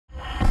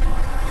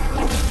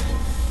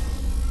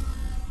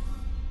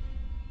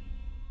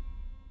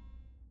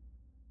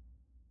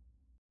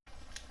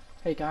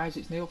Hey guys,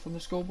 it's Neil from the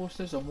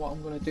Skullbusters, and what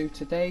I'm going to do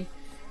today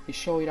is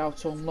show you how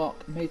to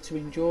unlock Made to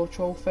Endure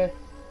trophy.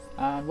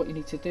 And what you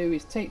need to do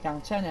is take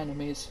down 10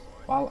 enemies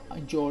while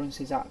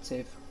endurance is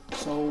active.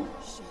 So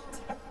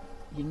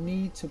you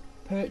need to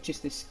purchase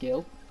this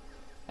skill.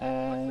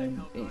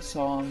 It's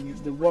on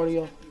the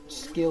warrior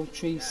skill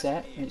tree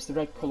set, and it's the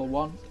red colour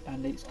one,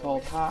 and it's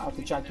called Heart of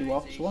the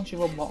Jaguar. So once you've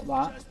unlocked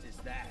that,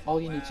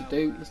 all you need to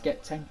do is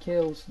get 10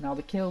 kills. Now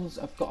the kills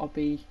have got to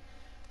be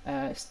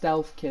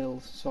stealth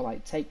kills, so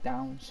like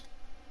takedowns.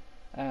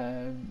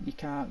 You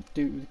can't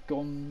do it with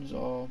guns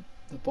or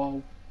the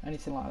bow,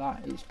 anything like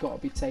that. It's got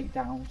to be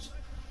takedowns,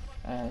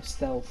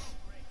 stealth.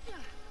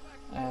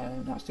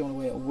 That's the only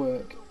way it'll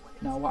work.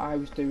 Now what I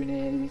was doing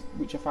here,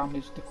 which I found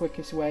is the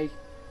quickest way,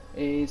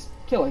 is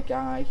kill a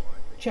guy,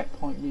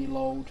 checkpoint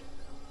reload,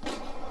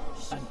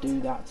 and do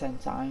that 10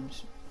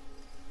 times,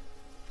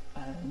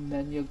 and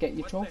then you'll get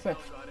your trophy.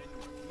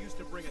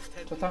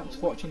 So thanks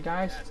for watching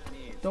guys.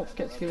 Don't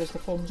forget to give us the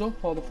thumbs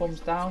up or the thumbs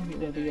down,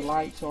 whether you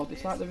liked or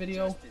dislike the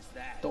video.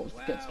 Don't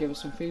forget to give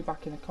us some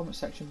feedback in the comment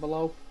section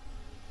below,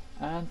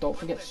 and don't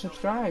forget to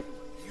subscribe.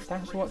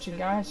 Thanks for watching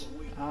guys,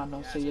 and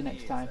I'll see you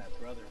next time.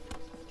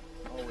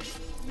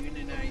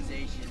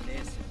 Unionization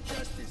this and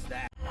justice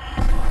that.